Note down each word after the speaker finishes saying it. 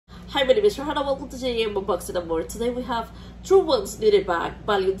Hi, my name is Johana. Welcome to JM Unboxing&More. Today we have True Ones Need It Bag,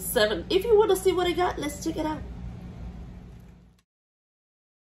 Volume 7. If you want to see what I got, let's check it out.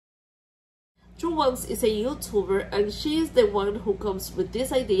 True Ones is a YouTuber and she is the one who comes with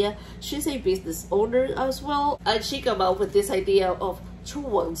this idea. She's a business owner as well, and she came out with this idea of True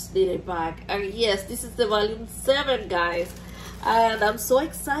Ones Need It Bag. And yes, this is the Volume 7, guys. And I'm so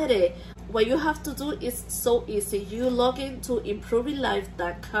excited. What you have to do is so easy. You log into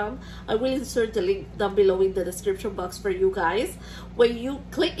improvinglife.com. I will insert the link down below in the description box for you guys. When you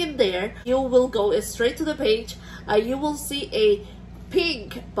click in there, you will go straight to the page and you will see a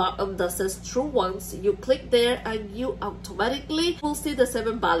pink button that says True Ones. You click there and you automatically will see the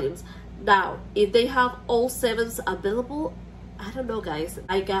 7 volumes. Now, if they have all 7s available, I don't know, guys.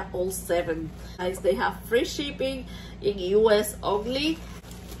 I got all 7. Guys, they have free shipping in US only.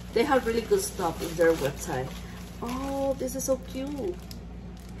 They have really good stuff in their website. Oh, this is so cute.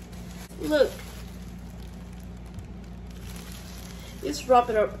 Look. It's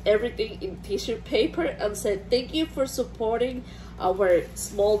wrapping up everything in tissue paper and said, thank you for supporting our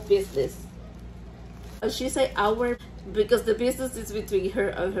small business. And she said our, because the business is between her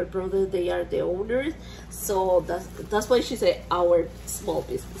and her brother. They are the owners. So that's why she said our small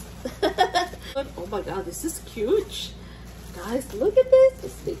business. Oh my God, this is huge. Guys, look at this.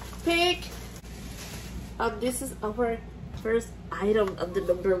 It's the pig. And this is our first item and the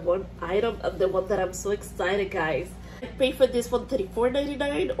 #1 item and the one that I'm so excited, guys. I paid for this one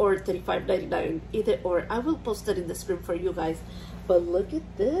 $34.99 or $35.99, either or. I will post it in the screen for you guys. But look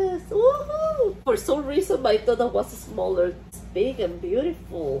at this. Woohoo! For some reason I thought that was smaller. It's big and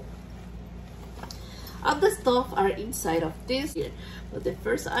beautiful. And the stuff are inside of this here. But the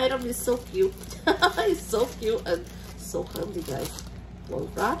first item is so cute. It's so cute and so handy, guys. Well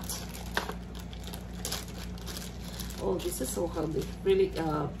wrapped. Oh, this is so handy. Really,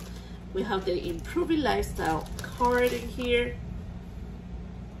 we have the Improving Lifestyle card in here.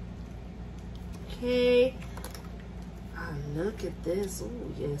 Okay. And look at this. Oh,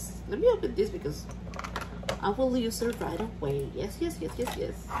 yes. Let me open this because I will use it right away. Yes, yes, yes, yes,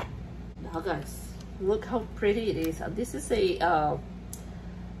 yes. Now, guys, look how pretty it is. And this is a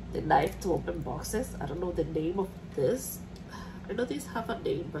the knife to open boxes. I don't know the name of this. I know these have a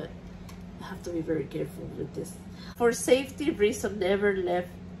name, but I have to be very careful with this. For safety reason, never left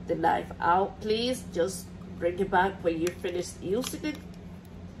the knife out. Please just bring it back when you finish using it.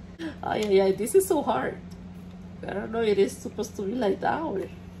 Ay, this is so hard. I don't know, it is supposed to be like that or...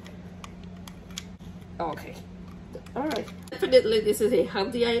 Okay. Alright. Definitely this is a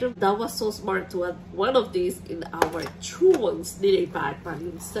handy item. That was so smart to add one of these in our True Ones Need It Bag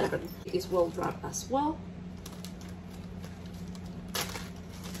Volume 7. It is well wrapped as well.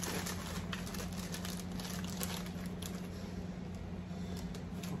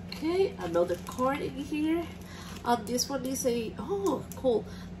 Okay, another card in here. And this one is a... Oh, cool.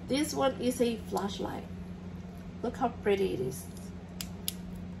 This one is a flashlight. Look how pretty it is.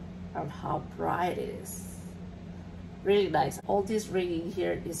 And how bright it is. Really nice. All this ring in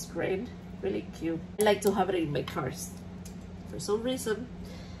here is green. Really cute. I like to have it in my cars for some reason.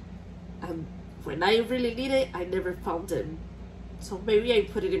 And when I really need it, I never found them. So maybe I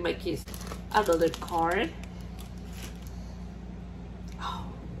put it in my keys. Another card. Oh,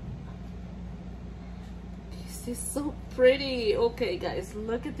 this is so pretty. Okay, guys,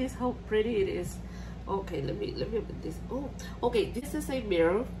 look at this. How pretty it is. Okay, let me open this. Oh, okay. This is a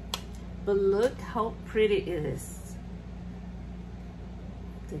mirror, but look how pretty it is.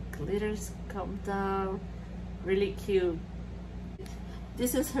 The glitters come down, really cute.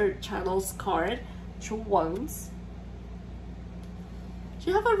 This is her channel's card, True Ones. She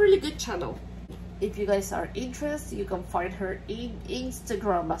have a really good channel. If you guys are interested, you can find her in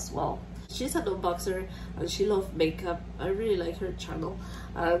Instagram as well. She's an unboxer and she loves makeup. I really like her channel.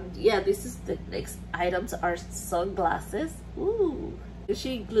 And yeah, this is the next items are sunglasses. Ooh,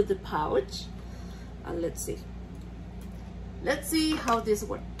 she includes the pouch. And let's see. Let's see how this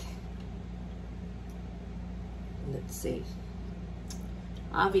works. Let's see.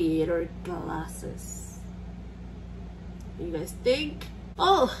 Aviator glasses. What do you guys think?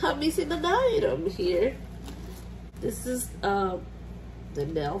 Oh, I'm missing an item here. This is the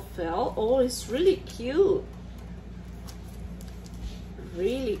nail file. Oh, it's really cute.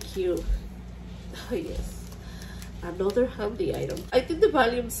 Really cute. Oh, yes. Another handy item. I think the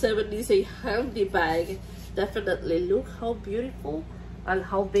Volume 7 is a handy bag. Definitely. Look how beautiful and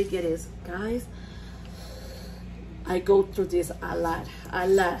how big it is, guys. I go through this a lot.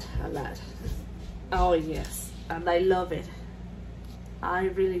 Oh yes, and I love it. I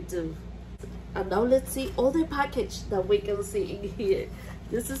really do. And now let's see all the package that we can see in here.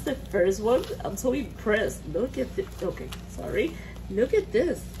 This is the first one. I'm so impressed. Look at this. Okay, sorry. Look at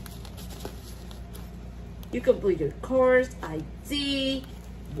this. You can put your cards, ID,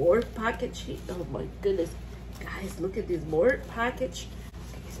 more packaging. Oh my goodness. Guys, look at this, more package.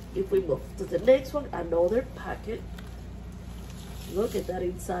 If we move to the next one, another packet. Look at that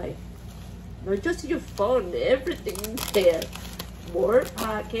inside. Not just your phone, everything in there. More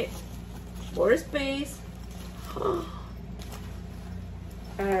packet, more space.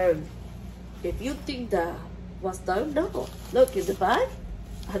 And if you think that was done, no. Look in the back,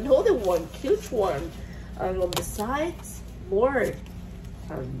 another one, huge one. And on the sides, more.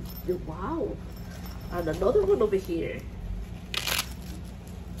 Wow. And another one over here.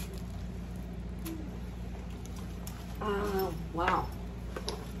 Wow.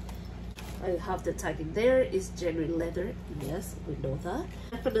 I have the tag in there. It's genuine leather. Yes, we know that.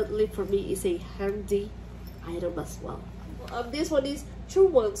 Definitely for me, it's a handy item as well. This one is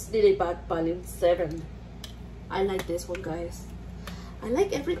TRUEWANTS Need It Bag Volume 7. I like this one, guys. I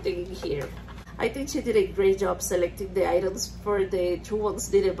like everything in here. I think she did a great job selecting the items for the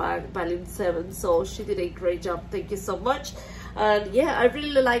TRUEWANTS Need It Bag Volume 7. So she did a great job. Thank you so much. And yeah, I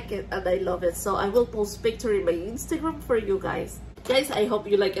really like it and I love it. So I will post picture in my Instagram for you guys. Guys, I hope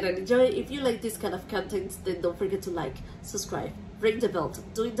you like it and enjoy it. If you like this kind of content, then don't forget to like, subscribe, ring the bell.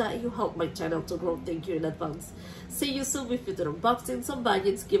 Doing that, you help my channel to grow. Thank you in advance. See you soon with future unboxings, some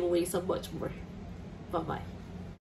baggage giveaways, and much more. Bye-bye.